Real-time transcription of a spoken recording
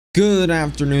Good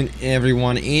afternoon,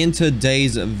 everyone. In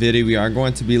today's video, we are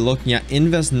going to be looking at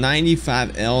Invest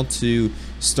 95L to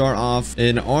start off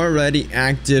an already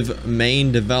active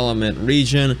main development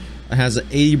region. It has an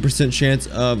 80% chance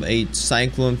of a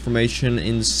cyclone formation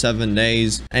in 7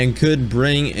 days and could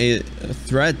bring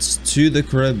threats to the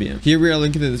Caribbean. Here we are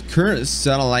looking at the current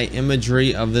satellite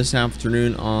imagery of this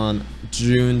afternoon on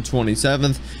June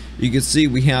 27th. You can see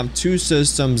we have two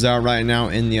systems out right now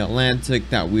in the Atlantic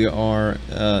that we are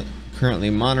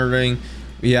currently monitoring.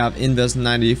 We have Invest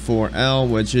 94L,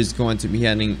 which is going to be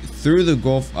heading through the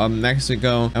Gulf of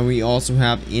Mexico, and we also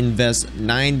have Invest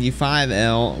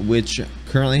 95L, which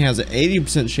currently has an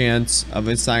 80% chance of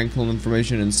a cyclone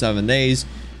formation in 7 days.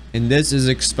 And this is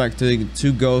expected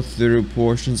to go through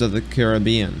portions of the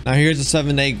Caribbean. Now here's a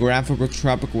 7-day graphical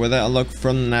tropical weather outlook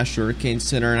from the National Hurricane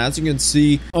Center. And as you can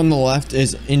see, on the left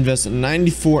is Invest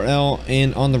 94L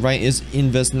and on the right is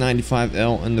Invest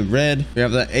 95L in the red. We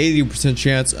have that 80%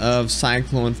 chance of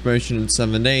cyclone formation in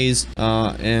 7 days.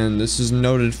 And this is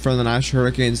noted from the National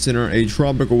Hurricane Center. A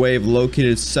tropical wave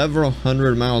located several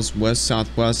hundred miles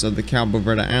west-southwest of the Cabo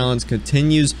Verde Islands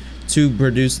continues to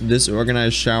produce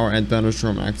disorganized shower and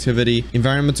thunderstorm activity.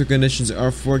 Environmental conditions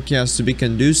are forecast to be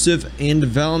conducive and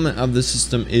development of the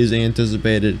system is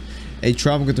anticipated. A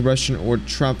tropical depression or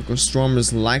tropical storm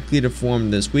is likely to form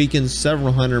this weekend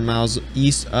several hundred miles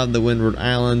east of the Windward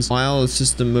Islands, while the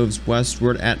system moves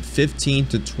westward at 15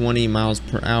 to 20 miles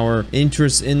per hour.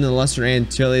 Interests in the Lesser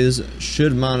Antilles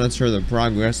should monitor the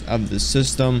progress of the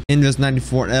system. Invest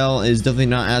 94L is definitely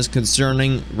not as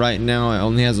concerning right now. It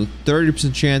only has a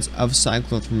 30% chance of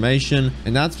cyclone formation,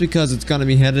 and that's because it's going to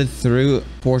be headed through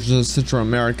portions of Central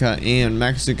America and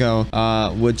Mexico,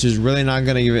 which is really not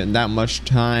going to give it that much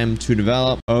time to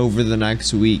develop over the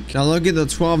next week. Now look at the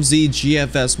 12Z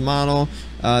GFS model.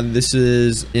 This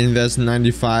is Invest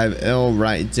 95L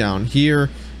right down here,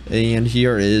 and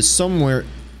here is somewhere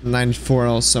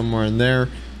 94L somewhere in there.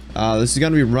 This is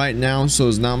going to be right now, so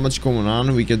there's not much going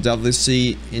on. We could definitely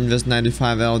see Invest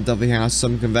 95L definitely has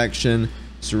some convection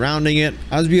surrounding it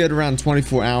as we get around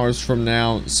 24 hours from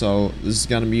now. So this is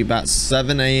going to be about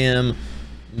 7 a.m.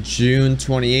 June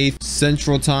 28th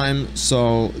Central Time,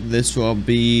 so this will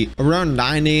be around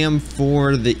 9 a.m.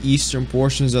 for the eastern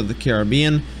portions of the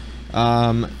Caribbean.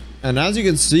 And as you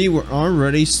can see, we're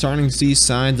already starting to see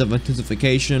signs of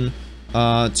intensification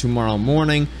tomorrow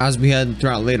morning. As we head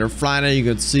throughout later Friday, you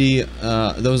can see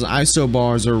those ISO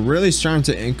bars are really starting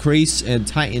to increase and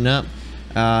tighten up,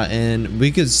 and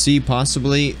we could see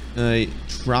possibly a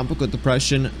tropical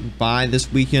depression by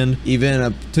this weekend, even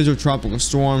a potential tropical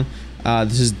storm.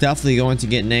 This is definitely going to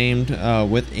get named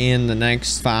within the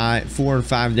next 4 or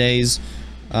 5 days,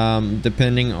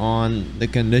 depending on the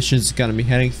conditions it's going to be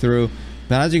heading through.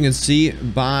 But as you can see,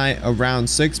 by around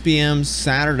 6 p.m.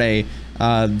 Saturday,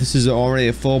 this is already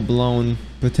a full-blown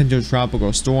potential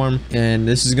tropical storm, and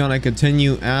this is going to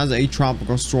continue as a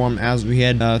tropical storm as we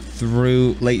head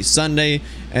through late Sunday.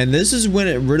 And this is when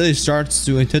it really starts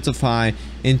to intensify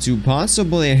into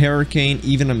possibly a hurricane,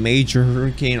 even a major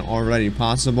hurricane already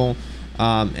possible.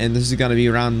 And this is going to be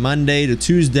around Monday to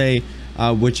Tuesday,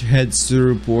 which heads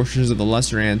through portions of the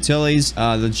Lesser Antilles.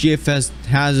 The GFS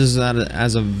has this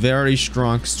as a very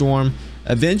strong storm.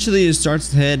 Eventually it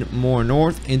starts to head more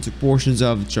north into portions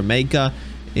of Jamaica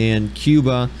and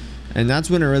Cuba, and that's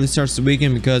when it really starts to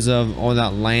weaken because of all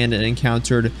that land it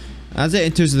encountered. As it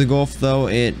enters the Gulf, though,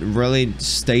 it really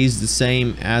stays the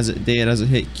same as it did as it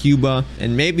hit Cuba,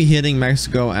 and maybe hitting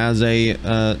Mexico as a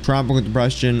tropical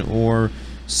depression or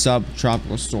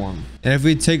subtropical storm. And if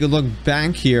we take a look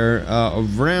back here,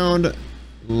 around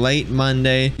late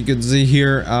Monday, you can see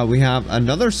here we have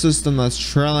another system that's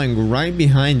trailing right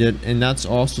behind it, and that's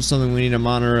also something we need to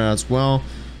monitor as well.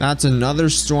 That's another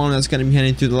storm that's going to be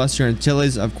heading through the Lesser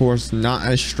Antilles. Of course, not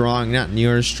as strong, not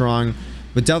near as strong,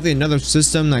 but definitely another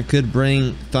system that could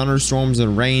bring thunderstorms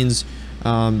and rains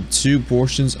to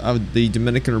portions of the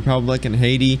Dominican Republic and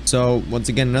Haiti. So once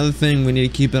again, another thing we need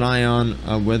to keep an eye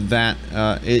on with that.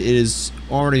 It is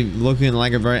already looking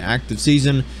like a very active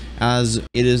season, as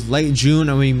it is late June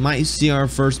and we might see our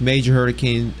first major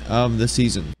hurricane of the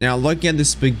season. Now looking at the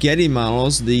spaghetti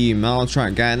models, the model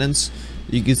track guidance,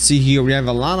 you can see here we have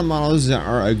a lot of models that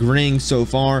are agreeing so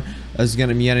far as going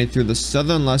to be heading through the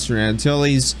southern Lesser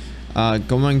Antilles,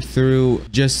 going through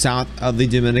just south of the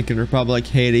Dominican Republic,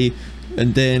 Haiti,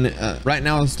 And then right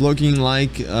now it's looking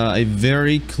like a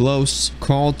very close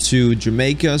call to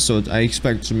Jamaica, so I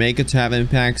expect Jamaica to have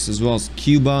impacts, as well as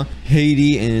Cuba,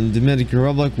 Haiti, and Dominican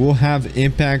Republic will have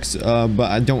impacts, but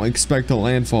I don't expect a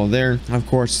landfall there. Of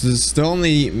course, this is still in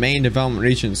the main development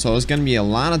region, so it's going to be a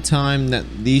lot of time that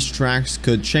these tracks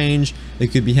could change. They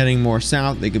could be heading more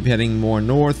south, they could be heading more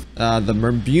north.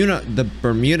 The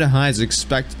Bermuda high is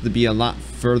expected to be a lot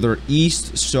further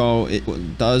east, so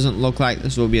it doesn't look like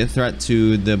this will be a threat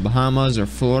to the Bahamas or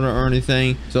Florida or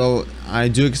anything. So I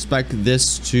do expect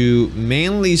this to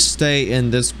mainly stay in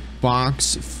this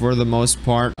box for the most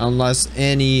part, unless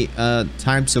any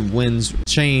types of winds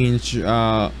change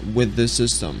with this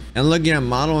system. And looking at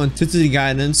model intensity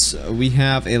guidance, we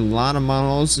have a lot of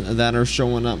models that are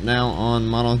showing up now on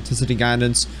model intensity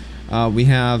guidance. We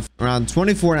have around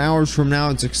 24 hours from now,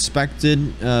 it's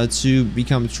expected to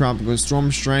become tropical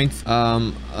storm strength.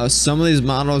 Some of these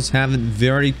models have it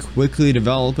very quickly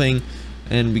developing,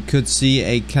 and we could see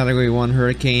a category 1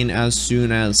 hurricane as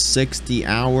soon as 60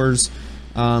 hours.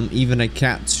 Even a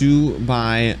Cat 2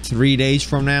 by 3 days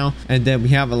from now. And then we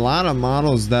have a lot of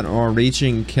models that are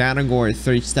reaching category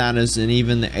 3 status, and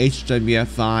even the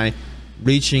HWFI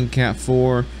reaching Cat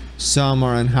 4. Some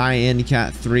are in high-end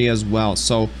Cat 3 as well.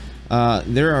 So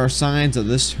there are signs that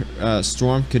this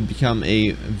storm could become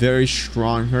a very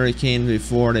strong hurricane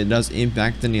before it does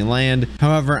impact any land.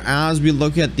 However, as we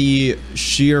look at the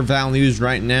sheer values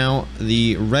right now,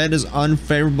 the red is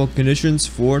unfavorable conditions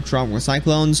for tropical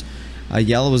cyclones.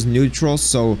 Yellow is neutral,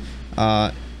 so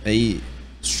a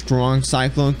strong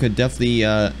cyclone could definitely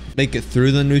make it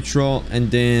through the neutral,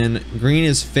 and then green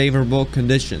is favorable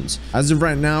conditions. As of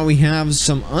right now, we have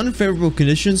some unfavorable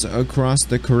conditions across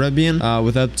the Caribbean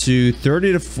with up to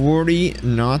 30 to 40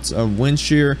 knots of wind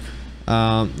shear.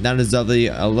 That is definitely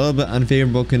a little bit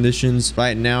unfavorable conditions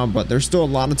right now, but there's still a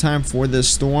lot of time for this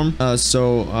storm,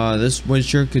 so this wind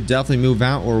shear could definitely move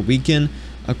out or weaken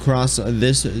across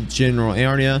this general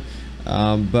area.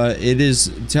 But it is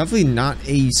definitely not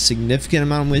a significant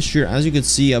amount of wind shear. As you can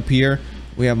see up here,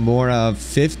 we have more of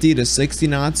 50 to 60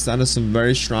 knots. That is some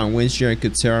very strong wind shear. It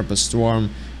could tear up a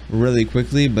storm really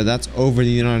quickly, but that's over the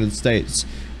United States.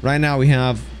 Right now we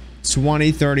have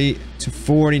 20, 30 to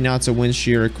 40 knots of wind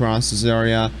shear across this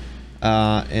area.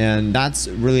 And that's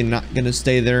really not going to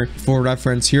stay there. For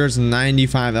reference, here's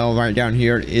 95L right down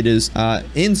here. It is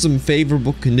in some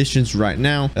favorable conditions right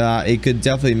now. It could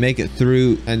definitely make it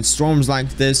through, and storms like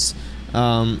this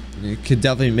it could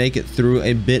definitely make it through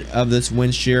a bit of this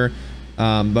wind shear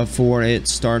before it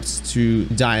starts to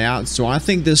die out. So I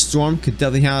think this storm could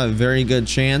definitely have a very good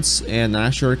chance, and the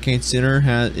National Hurricane Center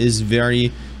is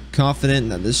very confident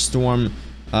that this storm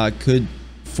could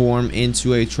form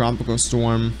into a tropical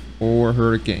storm or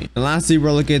hurricane. And lastly,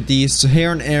 we're looking at the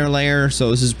Saharan air layer.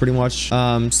 So this is pretty much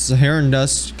Saharan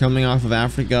dust coming off of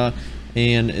Africa,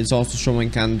 and it's also showing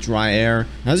kind of dry air.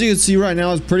 As you can see right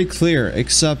now, it's pretty clear,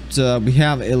 except we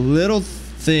have a little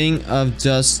thing of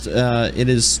dust. It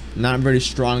is not very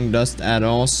strong dust at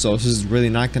all, so this is really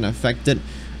not going to affect it.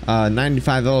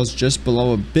 95L is just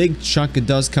below a big chunk of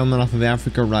dust coming off of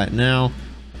Africa right now,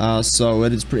 so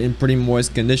it is in pretty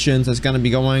moist conditions. It's going to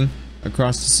be going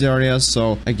across this area.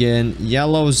 So again,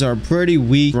 yellows are pretty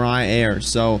weak dry air,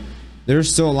 so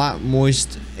there's still a lot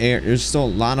moist air. There's still a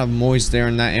lot of moist air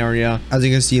in that area. As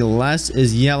you can see, less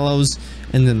is yellows,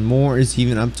 and then more is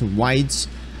even up to whites,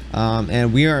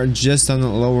 and we are just on the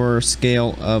lower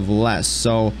scale of less.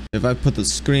 So if I put the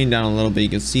screen down a little bit, you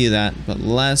can see that, but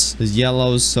less is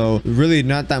yellows, so really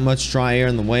not that much dry air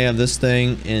in the way of this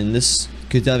thing, and this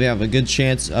could definitely have a good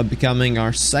chance of becoming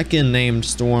our second named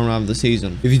storm of the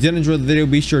season. If you did enjoy the video,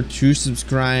 be sure to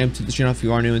subscribe to the channel if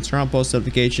you are new, and turn on post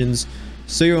notifications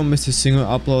so you won't miss a single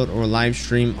upload or live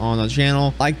stream on the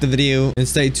channel. Like the video and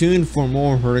stay tuned for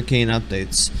more hurricane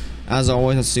updates. As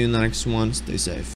always, I'll see you in the next one. Stay safe.